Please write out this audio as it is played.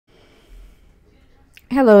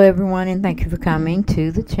Hello everyone, and thank you for coming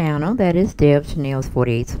to the channel. That is Deb Chanel's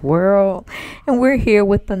 48th World, and we're here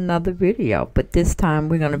with another video, but this time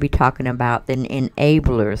we're going to be talking about the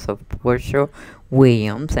enablers of Porsha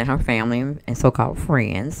Williams and her family and so-called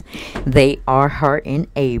friends. They are her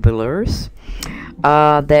enablers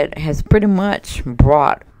that has pretty much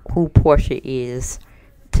brought who Porsha is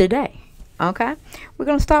today. Okay, we're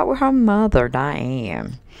going to start with her mother,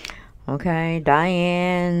 Diane. Okay,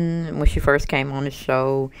 Diane, when she first came on the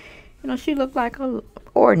show, you know, she looked like an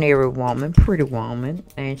ordinary woman, pretty woman,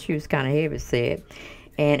 and she was kind of heavy set.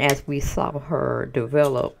 And as we saw her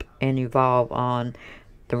develop and evolve on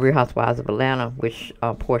the Real Housewives of Atlanta, which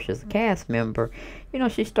Porsha's a cast member, you know,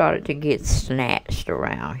 she started to get snatched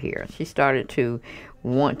around here. She started to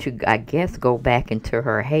want to, I guess, go back into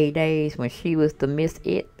her heydays when she was the Miss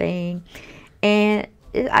It thing. And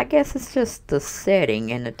I guess it's just the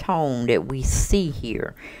setting and the tone that we see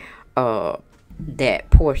here, that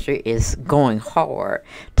Porsha is going hard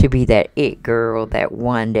to be that it girl, that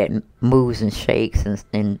one that moves and shakes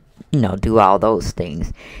and you know, do all those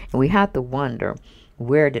things. And we have to wonder,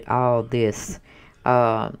 where did all this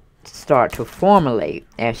start to formulate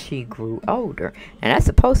as she grew older? And that's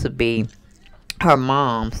supposed to be her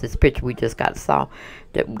mom's, this picture we just got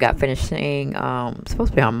finished seeing, supposed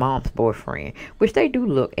to be her mom's boyfriend, which they do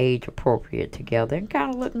look age appropriate together and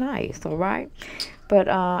kind of look nice, all right? But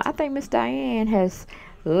I think Miss Diane has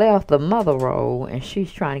left the mother role, and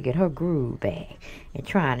she's trying to get her groove back and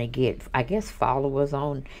trying to get, I guess, followers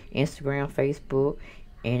on Instagram, Facebook,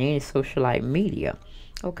 and any socialite media.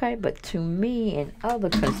 Okay, but to me and other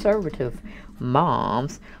conservative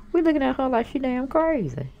moms, we're looking at her like she damn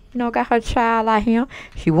crazy. You know, got her child like him.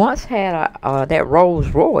 She once had that Rolls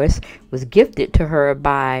Royce was gifted to her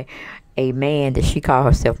by a man that she called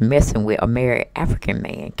herself messing with, a married African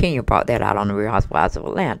man. Kenya brought that out on the Real Housewives of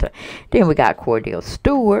Atlanta. Then we got Cordell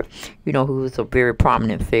Stewart, you know, who was a very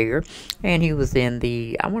prominent figure, and he was in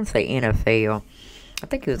the, I want to say NFL. I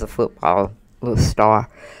think he was a football little star.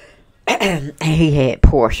 And he had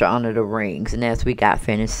Porsha under the rings. And as we got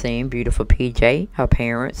finished seeing beautiful PJ, her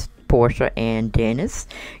parents, Porsha and Dennis.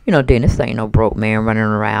 You know, Dennis ain't no broke man running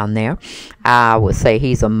around there. I would say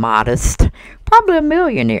he's a modest, probably a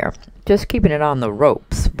millionaire, just keeping it on the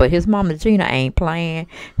ropes. But his mama Gina ain't playing.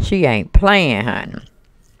 She ain't playing, honey.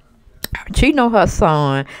 She know her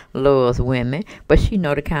son loves women, but she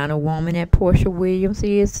know the kind of woman that Porsha Williams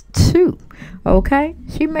is too. Okay,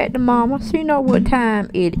 she met the mama. She know what time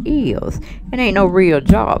it is, and ain't no real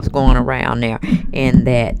jobs going around there in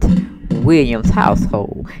that Williams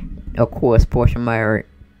household. Of course, Porsha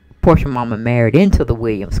mama married into the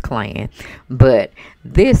Williams clan, but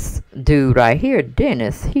this dude right here,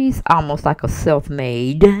 Dennis, he's almost like a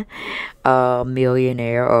self-made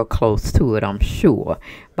millionaire or close to it, I'm sure,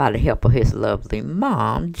 by the help of his lovely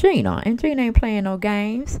mom, Gina. And Gina ain't playing no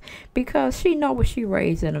games because she know what she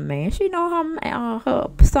raising a man. She know her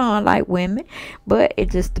son like women, but it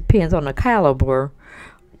just depends on the caliber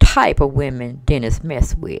type of women Dennis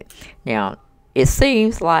mess with. Now, it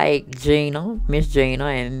seems like Miss Gina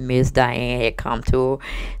and Miss Diane had come to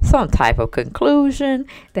some type of conclusion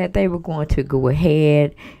that they were going to go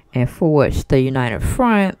ahead and forge the united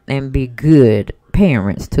front and be good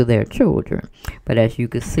parents to their children. But as you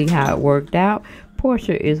can see how it worked out,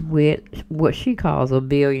 Porsha is with what she calls a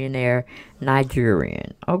billionaire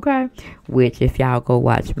Nigerian, okay? Which, if y'all go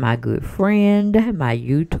watch my good friend, my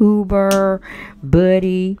YouTuber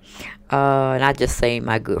buddy, and I just say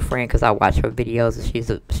my good friend because I watch her videos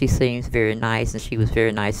and she seems very nice, and she was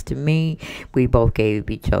very nice to me. We both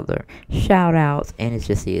gave each other shout outs, and it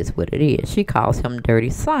just is what it is. She calls him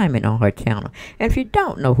Dirty Simon on her channel. And if you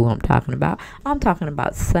don't know who I'm talking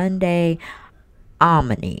about Sunday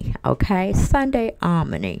Omni, okay? Sunday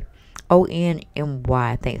Omni.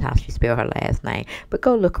 O-N-M-Y, I think how she spelled her last name. But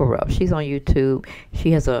go look her up. She's on YouTube.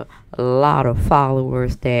 She has a lot of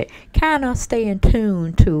followers that kind of stay in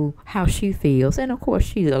tune to how she feels. And, of course,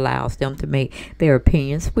 she allows them to make their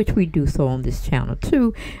opinions, which we do so on this channel,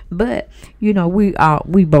 too. But, you know,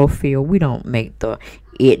 we both feel we don't make the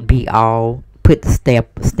it be all, put the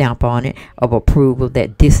stamp on it of approval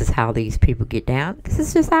that this is how these people get down. This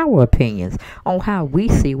is just our opinions on how we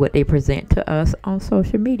see what they present to us on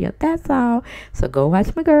social media. That's all. So go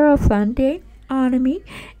watch my girl Sunday on me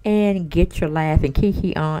and get your laugh and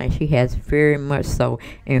kiki on. And she has very much so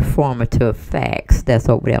informative facts that's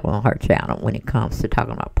over there on her channel when it comes to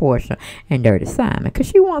talking about Porsha and Dirty Simon, because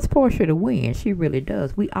she wants Porsha to win. She really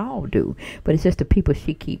does. We all do. But it's just the people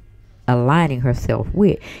she keep aligning herself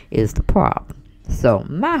with is the problem. So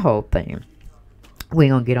my whole thing We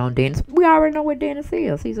ain't gonna get on Dennis. We already know what Dennis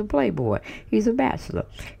is. He's a playboy. He's a bachelor.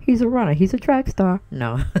 He's a runner. He's a track star.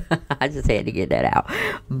 No, I just had to get that out.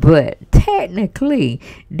 But technically,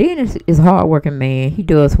 Dennis is a hardworking man. He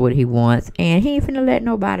does what he wants, and he ain't finna let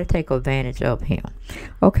nobody take advantage of him.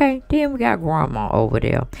 Okay, then we got grandma over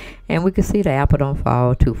there, and we can see the apple don't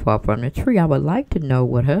fall too far from the tree. I would like to know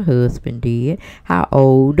what her husband did, how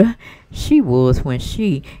old she was when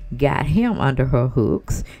she got him under her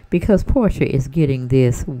hooks, because Porsha is getting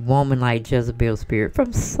this woman like Jezebel spirit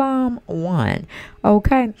from someone.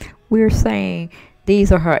 Okay, we're saying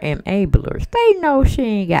these are her enablers. They know she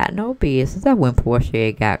ain't got no business. That's when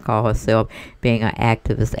Porsha got called herself being an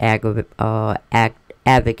activist,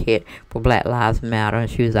 advocate for Black Lives Matter, and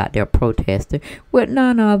she was out there protesting with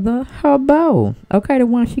none other her beau. Okay, the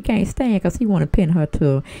one she can't stand because he want to pin her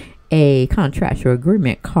to a contractual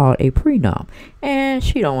agreement called a prenup, and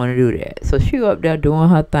she don't want to do that. So she up there doing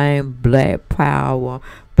her thing, Black Power,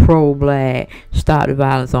 pro-black, stop the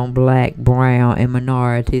violence on black, brown, and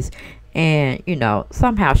minorities. And you know,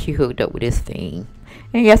 somehow she hooked up with this fiend.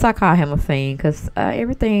 And yes, I call him a fiend because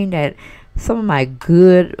everything that some of my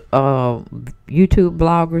good YouTube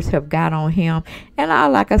bloggers have got on him, and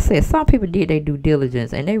like I said, some people did their due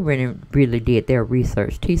diligence and they really did their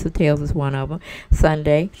research. Tisa Tales is one of them.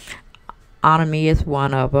 Sunday Omni is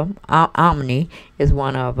one of them. Omni is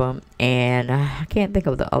one of them, and I can't think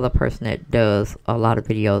of the other person that does a lot of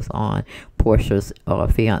videos on Porsha's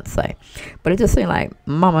fiance. But it just seemed like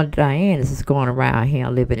Mama Diane is just going around here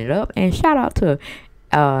living it up. And shout out to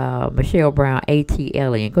Michelle Brown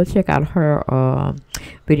ATL, and go check out her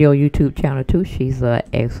video YouTube channel too. She's an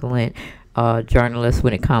excellent journalist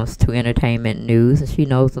when it comes to entertainment news, and she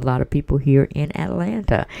knows a lot of people here in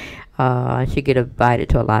Atlanta. She get invited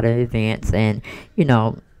to a lot of events, and you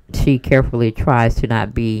know, she carefully tries to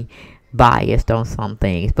not be biased on some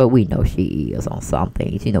things, but we know she is on some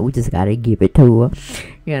things. You know, we just gotta give it to her,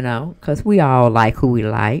 you know, because we all like who we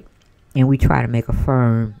like, and we try to make a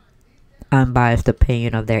firm, unbiased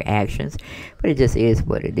opinion of their actions. But it just is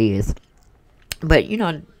what it is. But you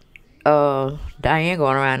know, Diane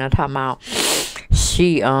going around and talking about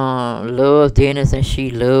she loves Dennis and she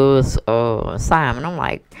loves Simon. I'm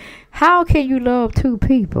like, how can you love two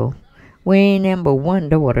people when ain't number one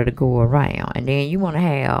daughter to go around, and then you want to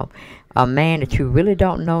have a man that you really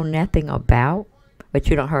don't know nothing about, but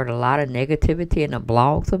you don't heard a lot of negativity in the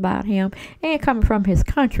blogs about him, and coming from his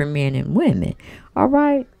countrymen and women. All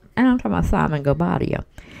right, and I'm talking about Simon Gabadia.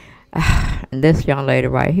 And this young lady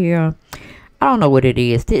right here, I don't know what it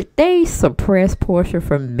is. Did they suppress Porsha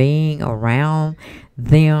from being around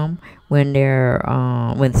them when they're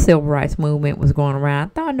when the civil rights movement was going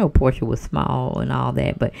around? I know Porsha was small and all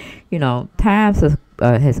that, but you know, times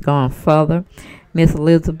has gone further. Miss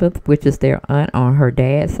Elizabeth, which is their aunt on her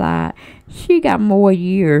dad's side, she got more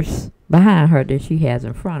years behind her than she has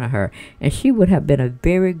in front of her, and she would have been a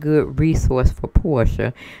very good resource for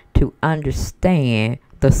Porsha to understand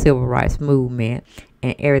the civil rights movement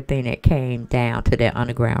and everything that came down to that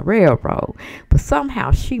Underground Railroad. But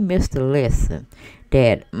somehow she missed the lesson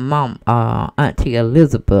that Auntie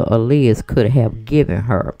Elizabeth or Liz could have given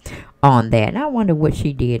her on that. And I wonder what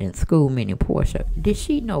she did in school, meaning Porsha. Did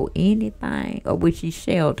she know anything, or was she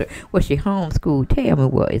sheltered? Was she homeschooled? Tell me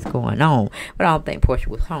what is going on. But I don't think Porsha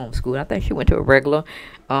was homeschooled. I think she went to a regular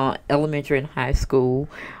elementary and high school,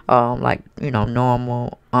 like, you know,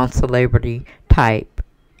 normal celebrity type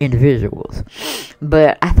individuals.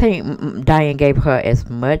 But I think Diane gave her as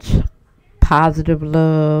much positive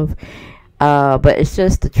love, but it's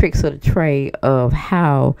just the tricks of the trade of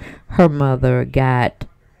how her mother got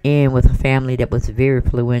in with a family that was very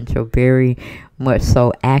influential, very much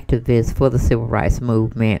so activist for the civil rights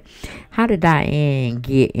movement. How did Diane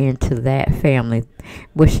get into that family?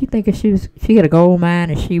 Was she thinking she had a gold mine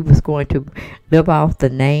and she was going to live off the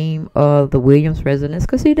name of the Williams residence?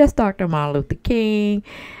 Because see, that's Dr. Martin Luther King,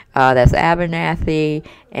 that's Abernathy,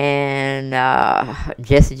 and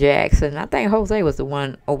Jesse Jackson. I think Jose was the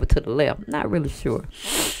one over to the left. Not really sure.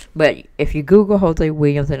 But if you Google Jose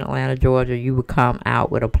Williams in Atlanta, Georgia, you will come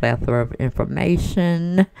out with a plethora of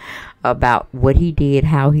information about what he did,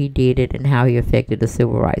 how he did it, and how he affected the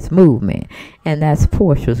civil rights movement. And that's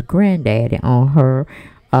Porsha's granddaddy on her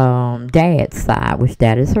dad's side, which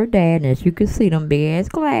that is her dad. And as you can see, them big ass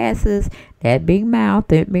glasses, that big mouth,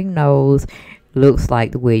 that big nose, looks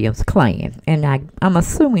like the Williams clan. And I'm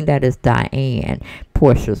assuming that is Diane,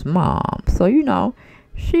 Porsha's mom. So, you know,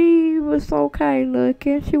 she was okay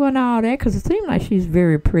looking. She wasn't all that, because it seemed like she's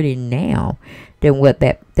very pretty now than what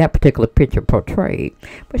that particular picture portrayed.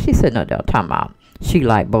 But she said no, they're talking about she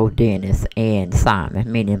liked both Dennis and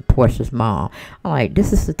Simon, meaning Portia's mom. I'm like,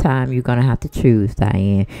 this is the time you're gonna have to choose,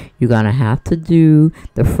 Diane. You're gonna have to do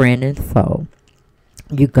the friend and foe.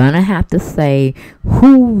 You're gonna have to say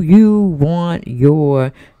who you want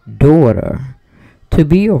your daughter to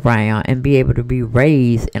be around and be able to be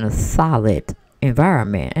raised in a solid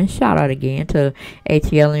environment. And shout out again to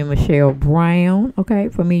ATL and Michelle Brown, okay,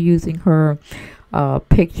 for me using her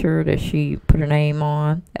picture that she put her name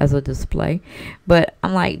on as a display. But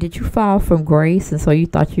I'm like, did you fall from grace, and so you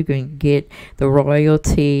thought you can get the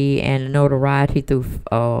royalty and the notoriety through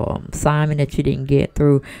Simon that you didn't get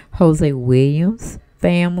through Jose Williams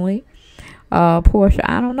family? Porsha,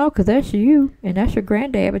 I don't know, because that's you and that's your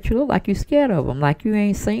granddad, but you look like you scared of him, like you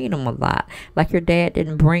ain't seen him a lot, like your dad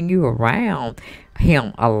didn't bring you around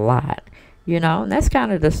him a lot, you know. And that's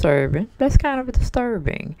kind of disturbing.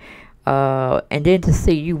 And then to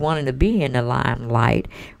see you wanting to be in the limelight,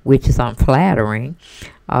 which is unflattering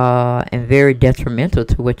and very detrimental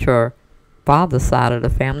to what your father's side of the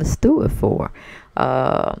family stood for.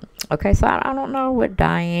 Okay, so I don't know what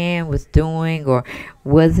Diane was doing, or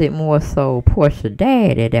was it more so Portia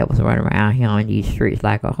daddy that was running around here on these streets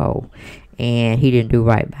like a hoe, and he didn't do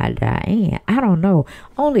right by Diane? I don't know.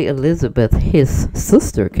 Only Elizabeth, his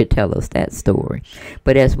sister, could tell us that story.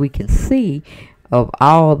 But as we can see, of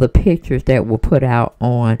all the pictures that were put out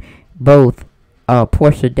on both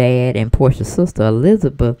Portia dad and Portia's sister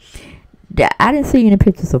Elizabeth, I didn't see any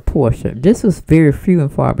pictures of Portia. This was very few and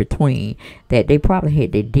far between that they probably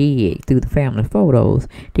had to dig through the family photos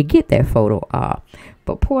to get that photo up.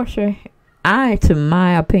 But Portia, to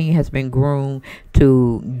my opinion, has been groomed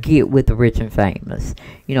to get with the rich and famous.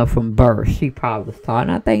 You know, from birth, she probably was taught.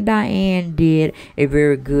 And I think Diane did a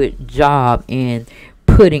very good job in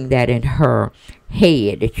putting that in her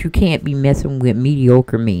head, that you can't be messing with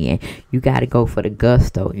mediocre men. You got to go for the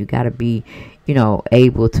gusto. You got to be, you know,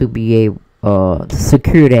 able to be able to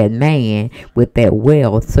secure that man with that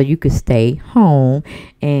wealth, so you could stay home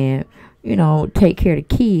and, you know, take care of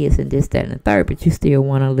the kids and this, that, and the third. But you still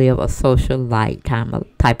want to live a social light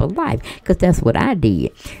type of life, because that's what I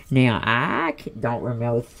did. Now, I don't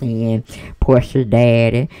remember seeing Portia's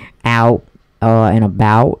daddy out and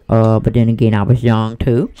about, but then again, I was young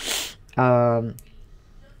too. And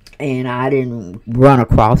I didn't run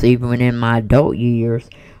across, even within my adult years,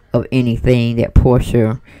 of anything that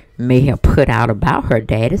Portia may have put out about her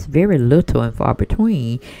dad. It's very little and far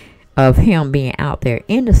between of him being out there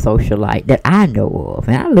in the social light that I know of.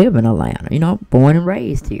 And I live in Atlanta, you know, born and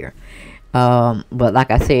raised here. But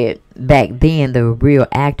like I said, back then, the real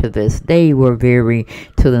activists, they were very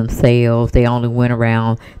to themselves. They only went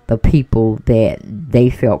around the people that they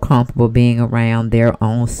felt comfortable being around, their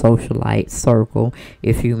own socialite circle,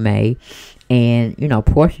 if you may. And, you know,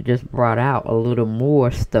 Portia just brought out a little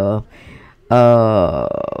more stuff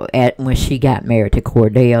when she got married to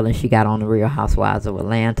Cordell, and she got on the Real Housewives of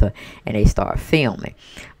Atlanta, and they started filming.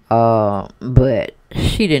 But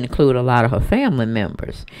she didn't include a lot of her family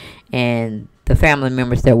members. And the family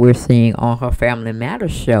members that we're seeing on her Family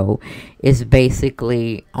Matters show is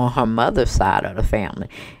basically on her mother's side of the family,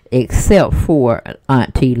 except for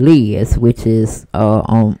Auntie Liz, which is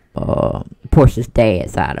on Portia's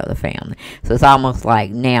dad's side of the family. So it's almost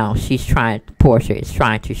like now Portia is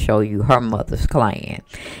trying to show you her mother's clan.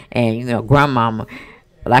 And, you know, grandmama,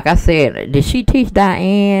 like I said, did she teach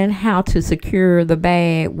Diane how to secure the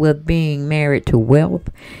bag with being married to wealth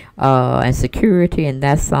and security? And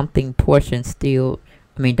that's something Portia instilled,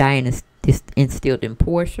 Diane instilled in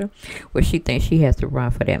Portia, where she thinks she has to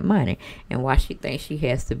run for that money. And why she thinks she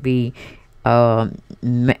has to be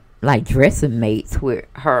like dressing mates with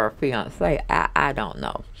her fiance, I don't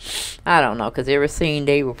know. Because every scene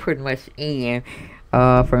they were pretty much in,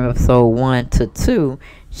 from episode 1 to 2,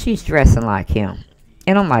 she's dressing like him.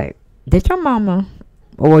 And I'm like, did your mama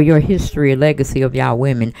or your history, legacy of y'all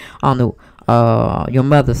women on the your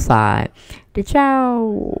mother's side, did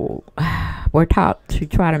y'all were taught to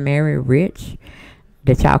try to marry rich?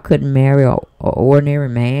 That y'all couldn't marry a ordinary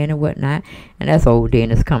man and whatnot? And that's old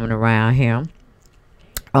Dennis coming around him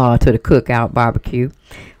to the cookout barbecue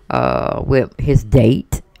with his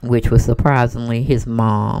date, which was surprisingly his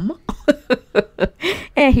mom.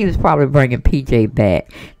 And he was probably bringing PJ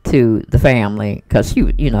back to the family, because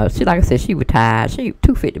she, you know, like I said, she was tired. She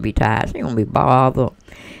too fit to be tired. She gonna be bothered.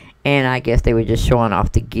 And I guess they were just showing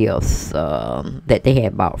off the gifts that they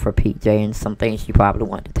had bought for PJ, and some things she probably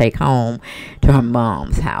wanted to take home to her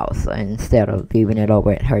mom's house instead of leaving it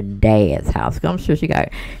over at her dad's house. I'm sure she got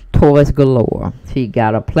toys galore. She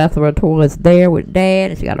got a plethora of toys there with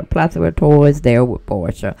Dad, and she got a plethora of toys there with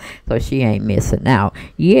Porsha. So she ain't missing out.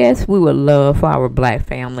 Yes, we would love for our black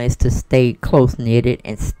families to stay close-knitted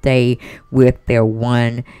and stay with their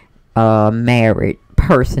one married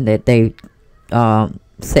person that they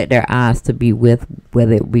set their eyes to be with,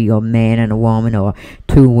 whether it be a man and a woman or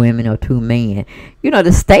two women or two men, you know,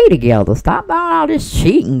 to stay together. Stop all this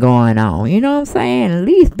cheating going on, you know what I'm saying? At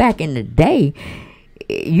least back in the day,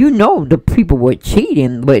 you know, the people were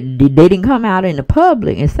cheating, but they didn't come out in the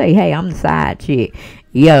public and say, hey, I'm the side chick.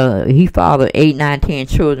 Yeah, he fathered 8, 9, 10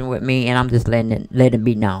 children with me, and I'm just letting it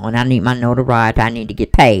be known. I need my notoriety. I need to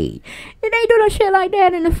get paid. And they do no shit like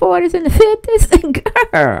that in the 40s and the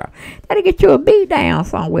 50s. Girl, that'll get you a beat down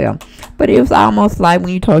somewhere. But it was almost like when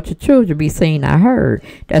you told your children, be seen, I heard.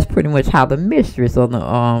 That's pretty much how the mistress of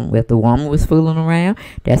the if the woman was fooling around,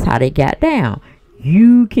 that's how they got down.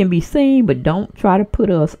 You can be seen, but don't try to put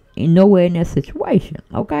us in nowhere in that situation,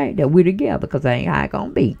 okay? That we're together, because that ain't how it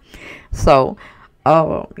gonna be. So,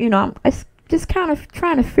 you know, I'm just kind of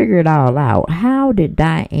trying to figure it all out. How did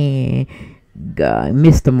Diane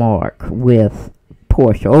miss the mark with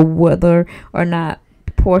Porsha, or whether or not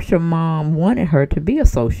Porsha mom wanted her to be a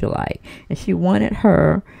socialite, and she wanted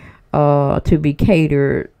her to be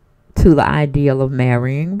catered to the ideal of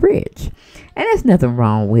marrying rich. And there's nothing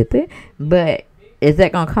wrong with it, but is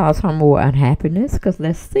that going to cause her more unhappiness? Because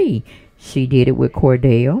let's see. She did it with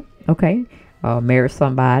Cordell, okay? Married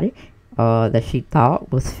somebody that she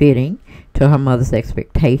thought was fitting to her mother's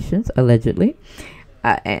expectations, allegedly.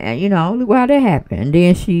 And, you know, look how that happened. And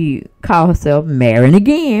then she called herself marrying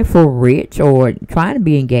again for rich, or trying to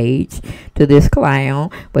be engaged to this clown.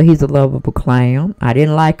 But he's a lovable clown. I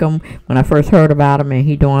didn't like him when I first heard about him, and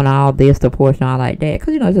he doing all this to Porsha and all like that.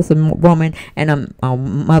 Because, you know, it's just a woman and a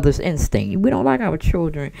mother's instinct. We don't like our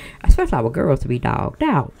children, especially our girls, to be dogged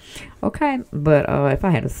out. Okay? But if I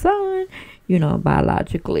had a son, you know,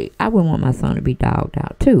 biologically, I wouldn't want my son to be dogged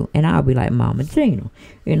out too. And I'll be like Mama Gina,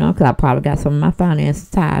 you know, because I probably got some of my finances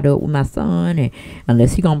tied up with my son. And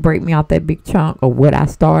unless he gonna break me off that big chunk of what I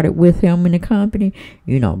started with him in the company,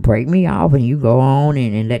 you know, break me off and you go on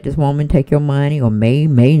and let this woman take your money, or may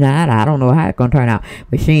not. I don't know how it's gonna turn out.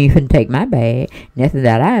 But she ain't finna take my bag. Nothing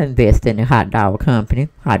that I invest in the hot dog company,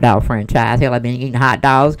 hot dog franchise. Hell, I've been eating hot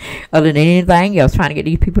dogs other than anything else, trying to get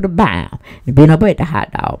these people to buy them. And been up at the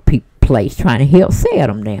hot dog place trying to help sell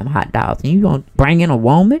them damn hot dogs, and you gonna bring in a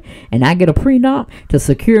woman and I get a prenup to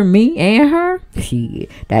secure me and her? Shit,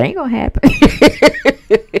 that ain't gonna happen.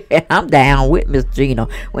 I'm down with Miss Gina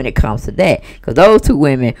when it comes to that, because those two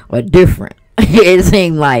women are different. It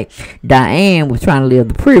seemed like Diane was trying to live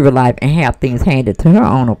the privy life and have things handed to her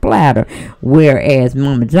on a platter, whereas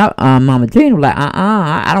Mama Gina was like,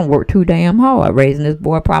 I don't work too damn hard raising this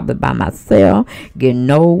boy probably by myself, getting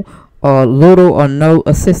no little or no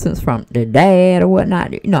assistance from their dad or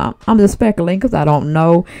whatnot. You know, I'm just speculating because I don't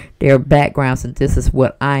know their backgrounds, and this is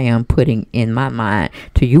what I am putting in my mind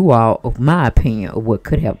to you all of my opinion of what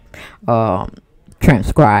could have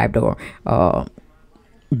transcribed or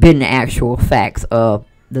been the actual facts of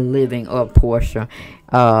the living of Porsha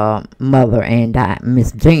mother and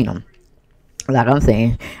Miss Gina. Like I'm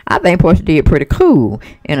saying, I think Porsha did pretty cool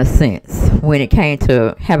in a sense when it came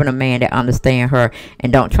to having a man that understand her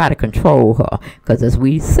and don't try to control her. Because as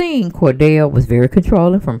we've seen, Cordell was very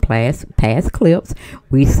controlling from past clips.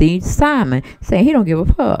 We see Simon saying he don't give a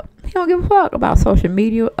fuck. He don't give a fuck about social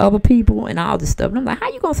media, other people, and all this stuff. And I'm like, how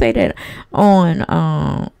you gonna say that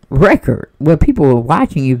on record where people are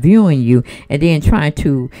watching you, viewing you, and then trying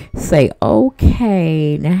to say,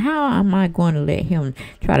 okay, now how am I going to let him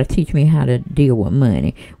try to teach me how to deal with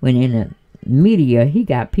money, when in the media he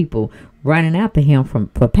got people running after him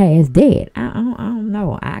for past debt? I don't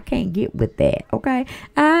know. I can't get with that. Okay,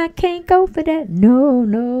 I can't go for that.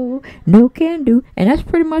 No can do. And that's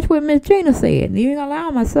pretty much what Miss Gina said. You ain't gonna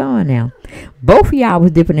allow my son now. Both of y'all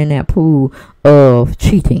was dipping in that pool of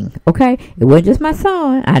cheating. Okay, it wasn't just my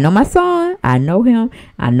son. I know my son. I know him.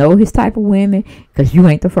 I know his type of women, because you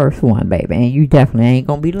ain't the first one, baby, and you definitely ain't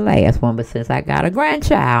gonna be the last one. But since I got a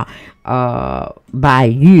grandchild by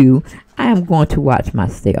you, I am going to watch my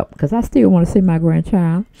step, because I still want to see my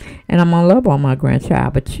grandchild, and I'm gonna love on my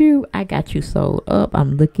grandchild. But you, I got you sold up.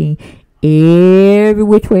 I'm looking every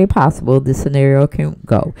which way possible this scenario can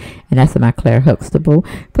go, and that's my Claire Huxtable,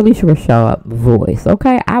 Felicia Rashad voice.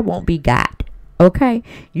 Okay, I won't be got. Okay,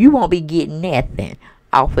 you won't be getting nothing.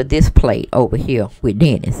 off of this plate over here with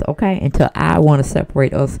Dennis, okay? Until I want to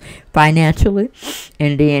separate us financially,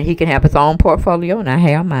 and then he can have his own portfolio and I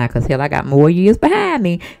have mine, because hell, I got more years behind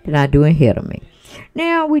me than I do ahead of me.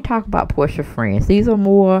 Now we talk about Porsha friends. These are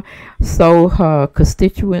more so her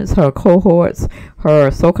constituents, her cohorts,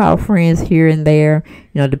 her so-called friends here and there,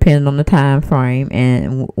 you know, depending on the time frame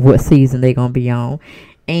and what season they're gonna be on,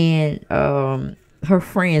 and her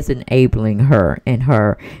friends enabling her and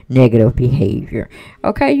her negative behavior.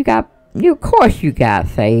 Okay, of course you got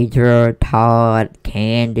Phaedra, Todd,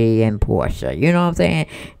 Candy, and Porsha. You know what I'm saying?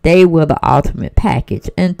 They were the ultimate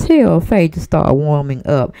package until Phaedra started warming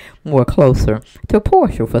up more closer to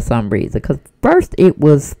Porsha for some reason. Because first it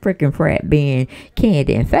was freaking frat being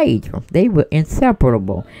Candy and Phaedra. They were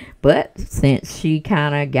inseparable. But since she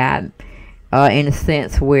kind of got in a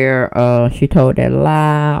sense where she told that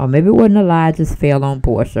lie, or maybe it wasn't a lie, just fell on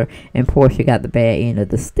Porsha, and Porsha got the bad end of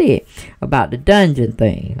the stick about the dungeon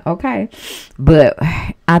thing, okay? But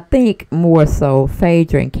I think more so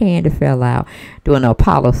Phaedra and Candy fell out during the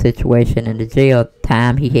Apollo situation and the jail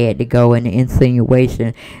time he had to go, and the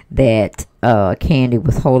insinuation that Candy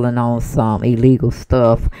was holding on some illegal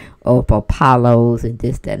stuff of Apollo's and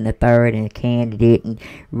this, that, and the third, and Candy didn't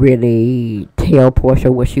really tell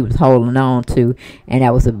Porsha what she was holding on to, and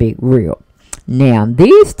that was a big rip. Now,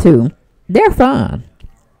 these two, they're fun.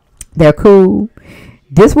 They're cool.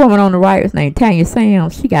 This woman on the right is named Tanya Sam.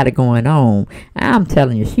 She got it going on. I'm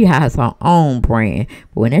telling you, she has her own brand.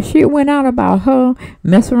 But when that shit went out about her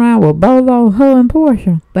messing around with Bolo, her and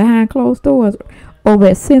Porsha behind closed doors over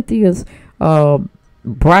at Cynthia's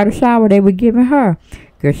bridal shower they were giving her,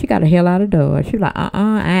 girl, she got the hell out of Dodge. She was like,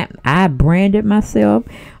 I branded myself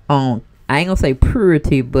on, I ain't gonna say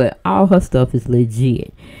purity, but all her stuff is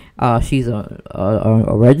legit. She's a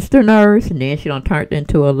registered nurse, and then she done turned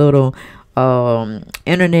into a little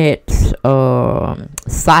internet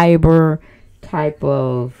cyber type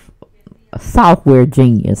of software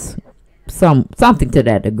genius, something to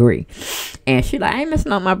that degree. And she like, I ain't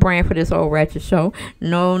messing up my brand for this old ratchet show.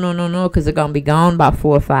 No, because it's gonna be gone about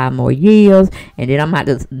 4 or 5 more years, and then I'm gonna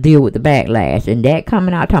have to deal with the backlash. And that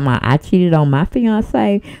coming out talking about I cheated on my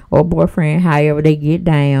fiance or boyfriend, however they get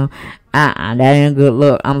down. That ain't a good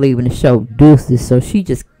look. I'm leaving the show, deuces. So she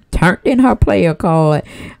just turned in her player card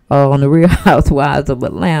on the Real Housewives of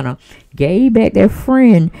Atlanta, gave back their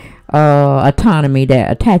friend autonomy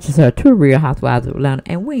that attaches her to Real Housewives of Atlanta,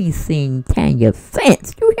 and we ain't seen Tanya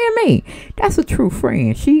since. You hear me? That's a true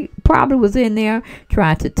friend. She probably was in there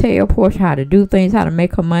trying to tell Porsha how to do things, how to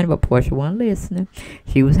make her money, but Porsha wasn't listening.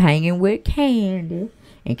 She was hanging with Candy,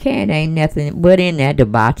 and Candy ain't nothing but in that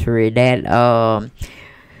debauchery, that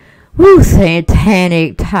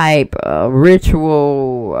satanic type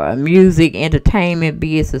ritual music entertainment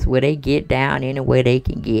business where they get down any way they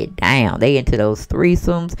can get down. They into those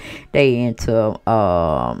threesomes. They into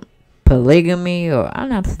polygamy, or I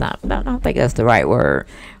don't think that's the right word,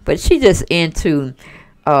 but she just into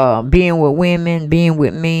being with women, being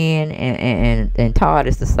with men, and Todd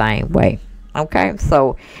is the same way. Okay,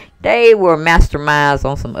 so they were masterminds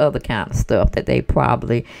on some other kind of stuff that they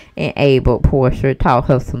probably enabled Porsha, taught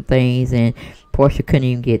her some things, and Porsha couldn't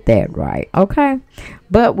even get that right. Okay,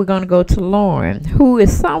 but we're going to go to Lauren, who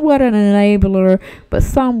is somewhat an enabler, but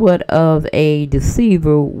somewhat of a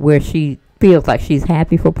deceiver, where she feels like she's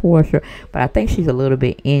happy for Porsha, but I think she's a little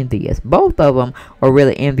bit envious. Both of them are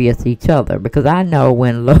really envious of each other, because I know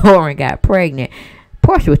when Lauren got pregnant,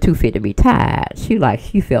 Porsha was too fit to be tied. She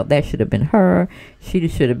felt that should have been her. She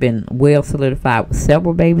should have been well solidified with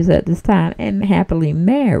several babies at this time and happily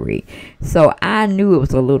married. So I knew it was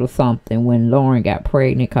a little something when Lauren got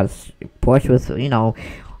pregnant, because Porsha was,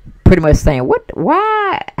 pretty much saying,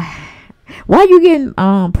 why you getting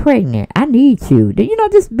pregnant? I need you.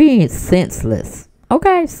 Just being senseless.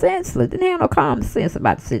 Okay, senseless. Didn't have no common sense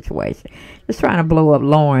about the situation. Just trying to blow up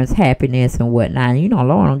Lauren's happiness and whatnot. And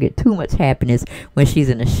Lauren don't get too much happiness when she's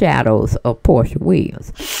in the shadows of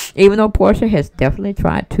PorshaWilliams. Even though Porsha has definitely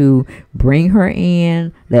tried to bring her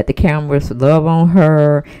in, let the cameras love on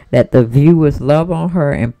her, let the viewers love on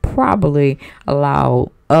her, and probably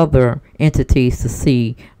allow other entities to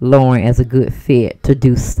see Lauren as a good fit to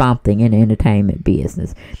do something in the entertainment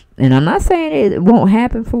business. And I'm not saying it won't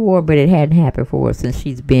happen for her, but it hadn't happened for her since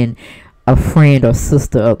she's been a friend or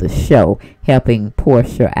sister of the show, helping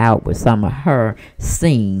Porsha out with some of her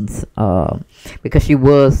scenes, because she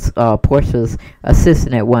was Porsha's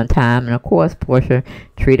assistant at one time. And of course, Porsha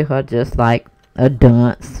treated her just like a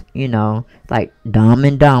dunce, you know, like Dumb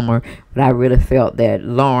and Dumber. But I really felt that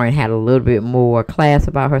Lauren had a little bit more class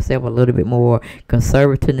about herself, a little bit more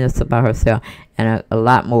conservativeness about herself, and a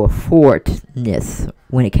lot more fortness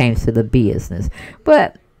when it came to the business.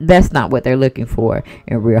 But that's not what they're looking for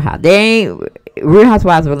in Real House. Real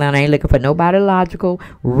Housewives of Atlanta ain't looking for nobody logical,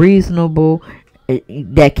 reasonable,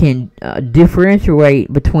 that can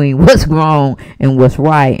differentiate between what's wrong and what's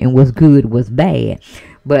right, and what's good, what's bad.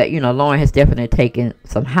 But, you know, Lauren has definitely taken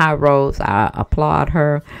some high roads. I applaud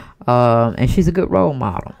her. And she's a good role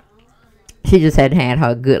model. She just hadn't had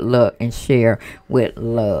her good luck and share with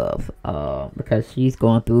love. Because she's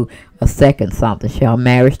going through a second something. Her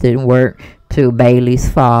marriage didn't work to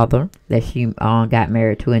Bailey's father that she got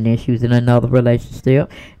married to. And then she was in another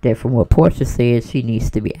relationship that, from what Porsha said, she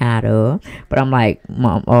needs to be out of. But I'm like,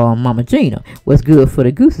 Mama Gina, what's good for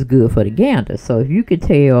the goose is good for the gander. So if you could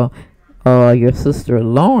tell your sister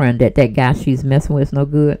Lauren that guy she's messing with is no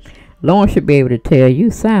good, Lauren should be able to tell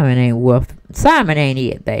you Simon ain't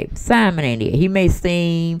it, babe. Simon ain't it. He may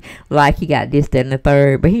seem like he got this, that, and the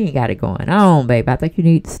third, but he ain't got it going on, babe. I think you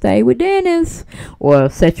need to stay with Dennis or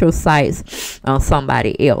set your sights on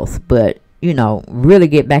somebody else. But, you know, really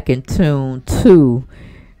get back in tune to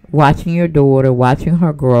watching your daughter, watching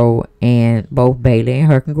her grow, and both Bailey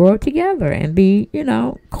and her can grow up together and be, you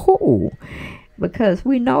know, cool. Because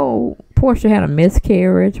we know Porsha had a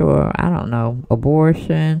miscarriage, or I don't know,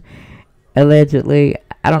 abortion, allegedly.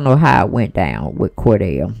 I don't know how it went down with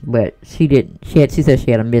Cordell, but she said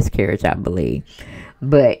she had a miscarriage, I believe.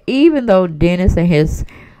 But even though Dennis and his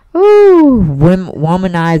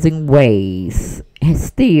womanizing ways, he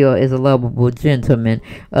still is a lovable gentleman,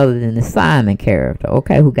 other than the Simon character,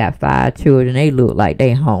 okay, who got 5 children. They look like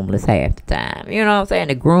they homeless half the time. You know what I'm saying?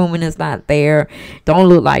 The grooming is not there. Don't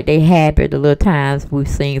look like they happy the little times we've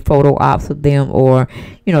seen photo ops of them, or,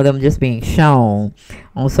 you know, them just being shown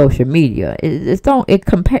on social media. It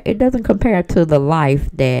doesn't compare to the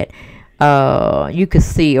life that you could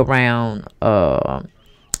see around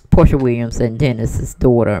PorshaWilliams and Dennis's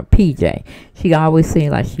daughter PJ. She always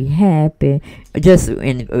seemed like she happy, just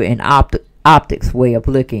in optics way of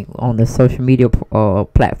looking on the social media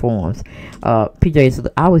platforms. PJ is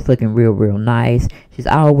always looking real nice. She's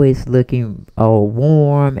always looking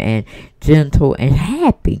warm and gentle and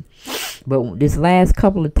happy. But this last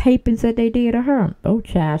couple of tapings that they did of her, oh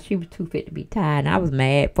child, she was too fit to be tied. And I was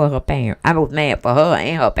mad for her parents. I was mad for her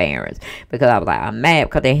and her parents, because I was like, I'm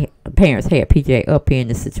mad because the parents had PJ up here in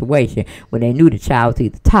the situation when they knew the child was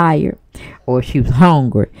either tired, or she was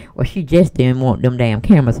hungry, or she just didn't want them damn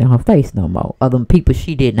cameras in her face no more. Other people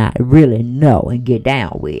she did not really know and get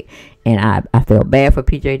down with. And I felt bad for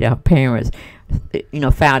PJ that her parents, you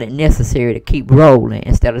know, found it necessary to keep rolling,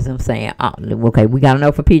 instead of them saying, okay, we got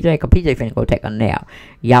enough for PJ, because PJ finna go take a nap.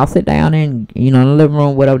 Y'all sit down and, you know, in the living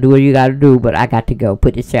room, whatever, do what you gotta do, but I got to go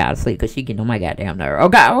put this child to sleep, because she getting on my goddamn nerve.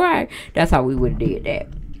 Okay, all right. That's how we would have did that.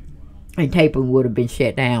 And taping would have been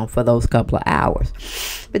shut down for those couple of hours.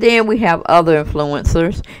 But then we have other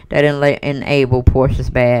influencers that enable Porsha's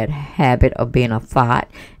bad habit of being a thought,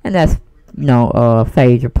 and that's, you know,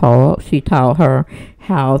 Phaedra Paul. She taught her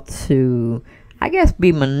how to, I guess,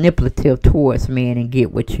 be manipulative towards men and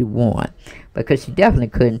get what you want, because she definitely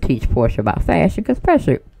couldn't teach Porsha about fashion, because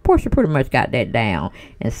Porsha pretty much got that down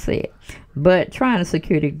and set. But trying to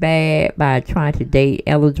secure the bag by trying to date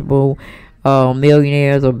eligible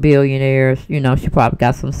millionaires or billionaires, you know, she probably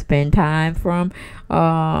got some spend time from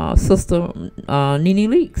sister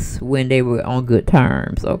neneleakes when they were on good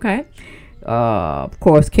terms. Okay. Of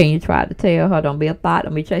course, Kenya tried to tell her, don't be a thought,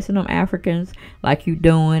 don't be chasing them Africans like you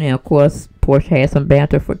doing. And of course, Porsha had some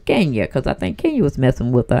banter for Kenya, because I think Kenya was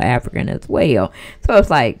messing with the African as well. So it's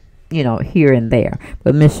like, you know, here and there.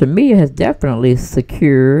 But Miss Shamia has definitely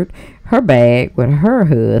secured her bag with her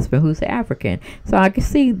husband, who's African. So I can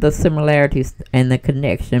see the similarities and the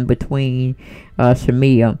connection between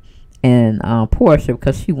Shamia and Porsha,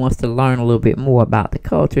 because she wants to learn a little bit more about the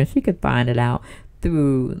culture, and she could find it out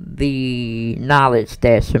through the knowledge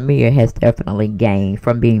that Shamia has definitely gained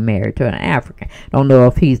from being married to an African. Don't know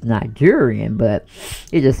if he's Nigerian, but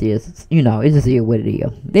it just is, you know, it just is what it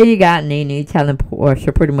is. Then you got Nene telling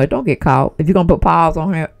Porsha pretty much, don't get caught. If you're going to put paws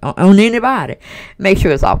on her, on anybody, make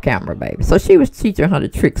sure it's off camera, baby. So she was teaching her the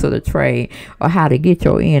tricks of the trade, or how to get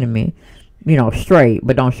your enemy, you know, straight,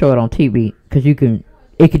 but don't show it on TV, because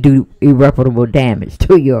it could do irreparable damage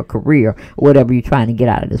to your career, whatever you're trying to get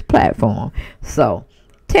out of this platform. So,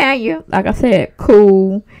 Tanya, like I said,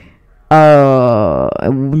 cool.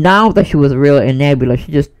 Now that she was a real enabler,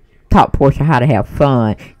 she just taught Porsha how to have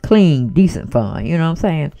fun, clean, decent fun. You know what I'm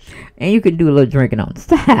saying? And you can do a little drinking on the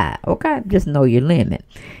side. Okay, just know your limit.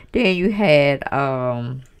 Then you had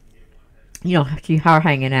you know, her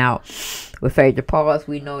hanging out with Phaedra Parks.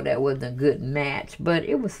 We know that wasn't a good match, but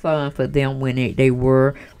it was fun for them when they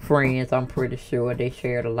were friends. I'm pretty sure they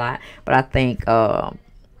shared a lot. But I think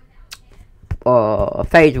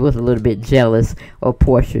Phaedra was a little bit jealous of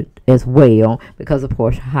Porsha as well because of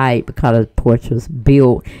Porsha's height, because of Porsha's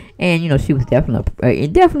build, and you know, she was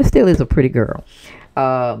definitely still is a pretty girl.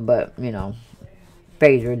 But you know,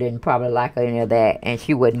 Phaedra didn't probably like any of that, and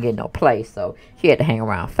she wouldn't get no play, so she had to hang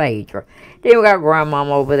around Phaedra. Then we got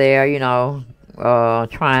grandmama over there, you know,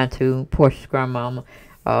 Porsha's grandmama,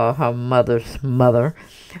 her mother's mother,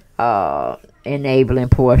 enabling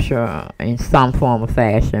Porsha in some form or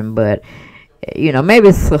fashion, but you know, maybe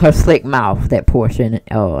it's her slick mouth that Porsha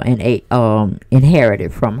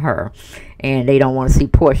inherited from her. And they don't want to see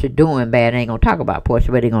Porsha doing bad. They ain't going to talk about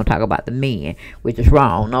Porsha, but they're going to talk about the men, which is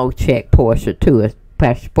wrong. No, check Porsha, too.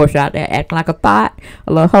 Porsha out there acting like a thought,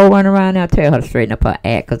 a little hoe running around there. Tell her to straighten up her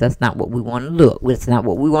act, because that's not what we want to look. It's not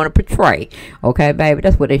what we want to portray. Okay, baby?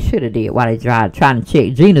 That's what they should have did while they trying to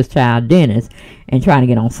check Gina's child, Dennis, and trying to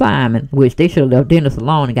get on Simon, which they should have left Dennis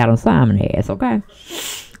alone and got on Simon's ass, okay?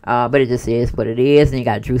 But it just is what it is. And you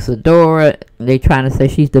got Drew Sidora. They trying to say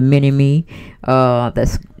she's the mini-me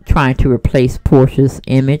that's trying to replace Porsha's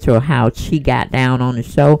image or how she got down on the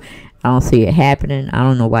show. I don't see it happening. I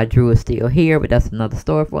don't know why Drew is still here, but that's another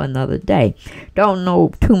story for another day. Don't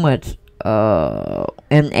know too much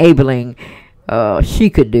enabling she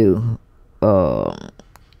could do.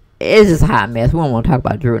 It's just a hot mess. We don't want to talk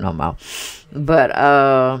about Drew no more.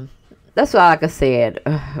 But that's why, like I said,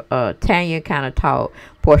 Tanya kind of taught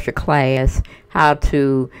Porsha class how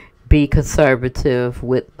to be conservative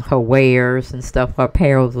with her wares and stuff, her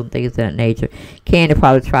apparels and things of that nature. Kandi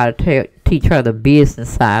probably tried to teach her the business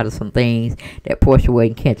side of some things that Porsha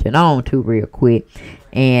wasn't catching on to real quick.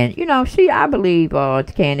 And, you know, I believe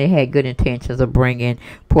Kandi had good intentions of bringing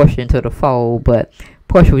Porsha into the fold, but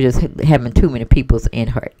Porsha was just having too many people's in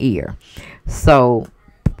her ear. So,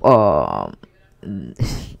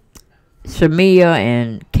 Shamia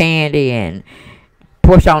and Kandi and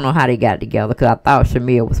Porsha, I don't know how they got together, because I thought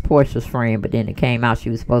Shamia was Porsha's friend, but then it came out she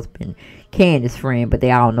was supposed to be Candi's friend, but they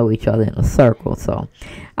all know each other in a circle. So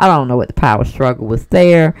I don't know what the power struggle was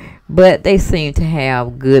there, but they seem to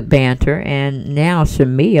have good banter. And now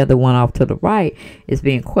Shamia, the one off to the right, is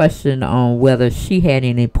being questioned on whether she had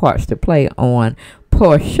any parts to play on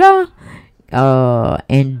Porsha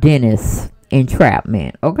and Dennis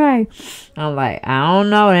entrapment. Okay, I'm like, I don't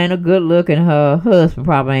know, it ain't a good look, and her husband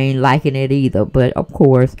probably ain't liking it either. But of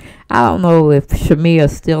course, I don't know if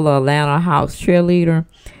Shamia's still a Atlanta house cheerleader,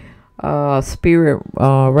 spirit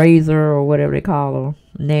raiser, or whatever they call her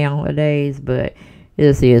nowadays, but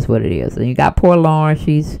this is what it is. And you got poor Lauren.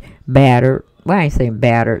 She's battered. Well, I ain't saying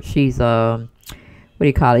battered, she's what do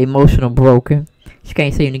you call it, emotional broken. She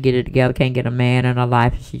can't seem to get it together, can't get a man in her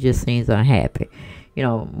life, and she just seems unhappy. You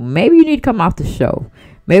know, maybe you need to come off the show.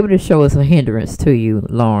 Maybe the show is a hindrance to you,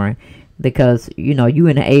 Lauren, because, you know, you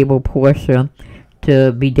enable Porsha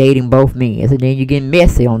to be dating both men, and then you get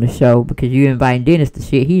messy on the show because you inviting Dennis to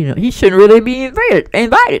shit he shouldn't really be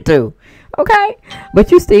invited to. Okay, but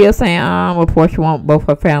you still saying, well, Porsha want both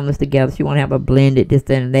her families together. She want to have a blended this,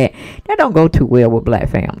 that, and that. That don't go too well with black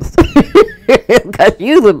families, because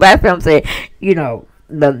usually black families say, you know,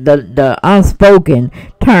 the unspoken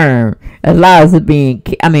term, as loud as it being,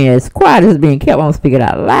 as quiet as it's being kept, on speaking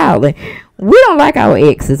out loudly. We don't like our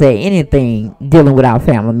exes say anything dealing with our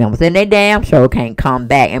family members, and they damn sure can't come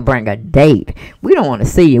back and bring a date. We don't want to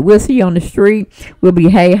see you. We'll see you on the street. We'll be,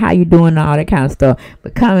 hey, how you doing, all that kind of stuff.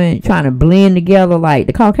 But coming, trying to blend together like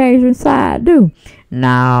the Caucasian side do.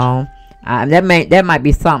 No, that might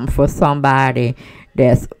be something for somebody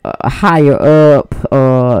that's higher up,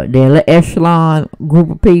 the echelon group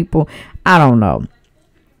of people. I don't know.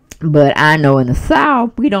 But I know in the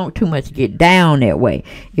South, we don't too much get down that way.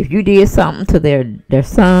 If you did something to their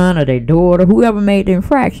son or their daughter, whoever made the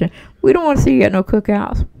infraction, we don't want to see you at no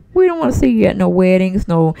cookouts. We don't want to see you at no weddings,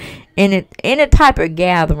 no any type of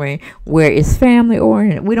gathering where it's family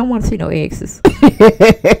oriented. We don't want to see no exes.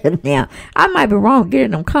 Now, I might be wrong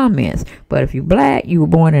getting them comments, but if you're black, you were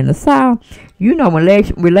born in the South, you know when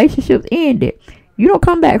relationships ended, you don't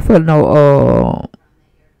come back for no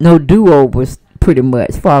do-overs. Pretty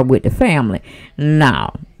much far with the family.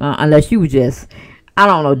 No, unless you were just, I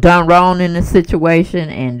don't know, done wrong in the situation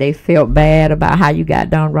and they felt bad about how you got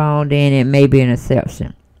done wrong, then it may be an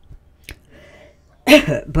exception.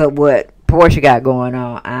 But what Porsha got going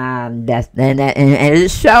on. And it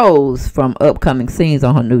shows from upcoming scenes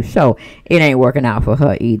on her new show. It ain't working out for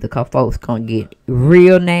her either, cause folks gonna get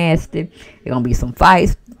real nasty. There gonna be some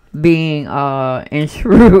fights being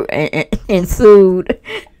ensued, and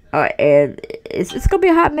it's gonna be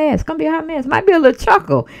a hot mess. It's gonna be a hot mess. Might be a little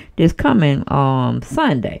chuckle this coming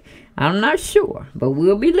Sunday. I'm not sure, but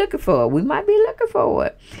we'll be looking for it. We might be looking for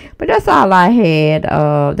it. But that's all I had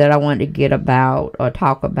that I wanted to get about or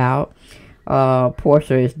talk about.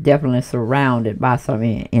 Porsha is definitely surrounded by some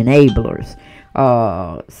enablers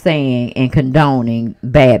saying and condoning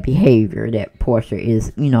bad behavior that Porsha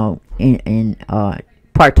is, you know, in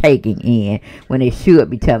partaking in, when they should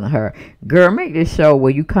be telling her, girl, make this show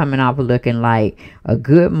where you coming off looking like a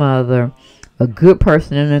good mother, a good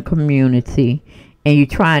person in the community, and you're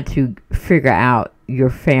trying to figure out your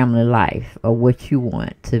family life or what you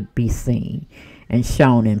want to be seen and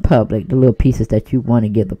shown in public, the little pieces that you want to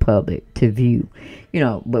give the public to view, you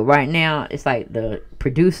know. But right now, it's like the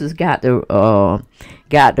producers got the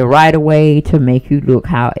right of way to make you look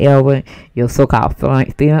however your so-called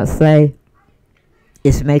fiance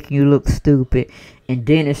is making you look stupid. And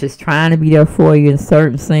Dennis is trying to be there for you in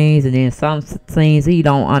certain scenes, and then some scenes he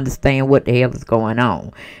don't understand what the hell is going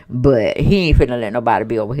on. But he ain't finna let nobody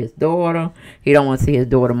be over his daughter. He don't want to see his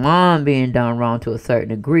daughter mom being done wrong to a certain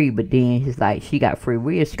degree. But then he's like, she got free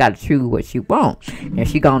will. She got to choose what she wants. And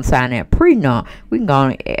she gonna sign that prenup. We can go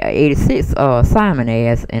on 86 Simon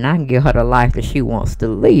ass, and I can give her the life that she wants to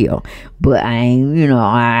live. But I ain't, you know,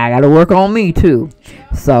 I gotta work on me too.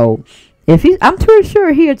 So if I'm pretty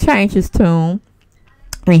sure he'll change his tune.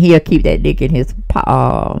 And he'll keep that dick in his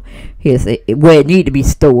where it need to be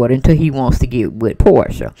stored until he wants to get with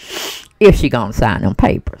Porsha, if she gonna sign them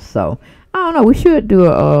papers. So I don't know. We should do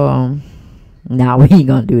a no, we ain't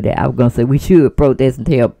gonna do that. I was gonna say we should protest and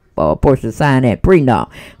tell Porsha sign that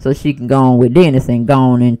prenup so she can go on with Dennis and go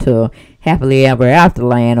on into happily ever after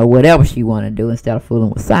land or whatever she want to do, instead of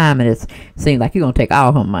fooling with Simon. It seems like you're gonna take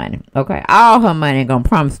all her money. Okay, all her money, and gonna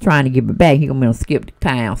promise trying to give it back. He gonna be able to skip the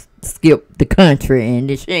town, skip the country, and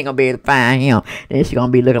then she ain't gonna be able to find him. Then she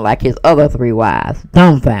gonna be looking like his other 3 wives,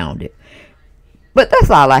 dumbfounded. But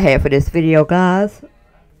that's all I had for this video, guys.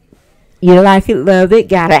 You like it, love it,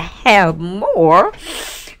 gotta have more.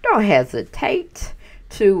 Don't hesitate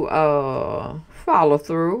to follow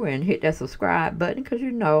through and hit that subscribe button, because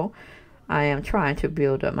you know I am trying to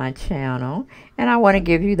build up my channel, and I want to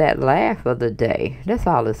give you that laugh of the day. That's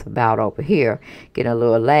all it's about over here. Get a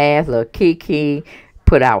little laugh, a little kiki,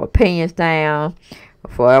 put our opinions down.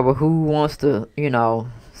 Forever who wants to, you know,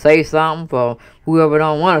 say something, for whoever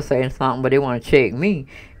don't want to say something but they want to check me,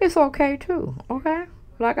 it's okay too. Okay,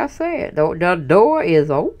 like I said, the door is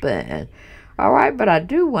open. All right, but I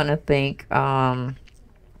do want to thank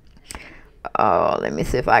let me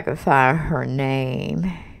see if I can find her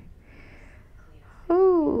name.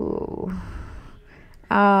 Ooh.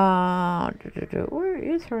 Where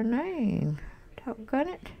is her name? Doggone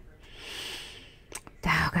it.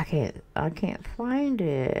 Dog, I can't find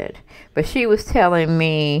it. But she was telling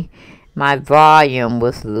me my volume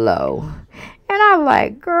was low. And I'm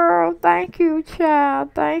like, girl, thank you,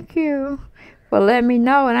 child. Thank you for letting me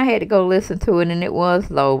know. And I had to go listen to it, and it was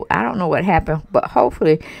low. I don't know what happened, but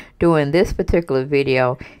hopefully doing this particular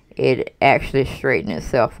video, it actually straightened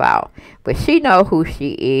itself out. But she know who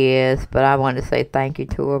she is, but I want to say thank you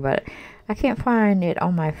to her, but I can't find it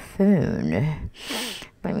on my phone.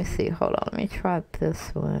 Let me see. Hold on. Let me try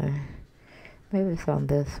this one. Maybe it's on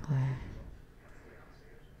this one.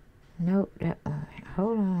 Nope, that one.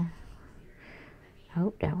 Hold on.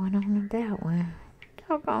 Nope, that one on that one.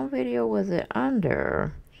 Doggone video was it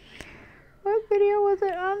under? What video was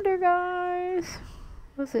it under, guys?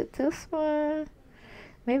 Was it this one?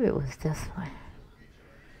 Maybe it was this one.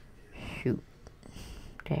 Shoot.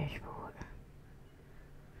 Dashboard.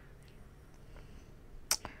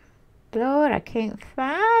 Lord, I can't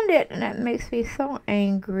find it, and that makes me so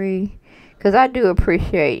angry. Because I do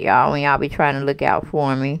appreciate y'all when y'all be trying to look out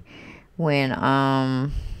for me when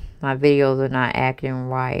my videos are not acting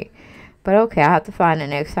right. But okay, I'll have to find it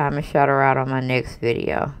next time and shout her out on my next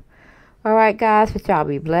video. Alright, guys, but y'all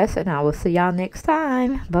be blessed, and I will see y'all next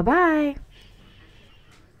time. Bye-bye.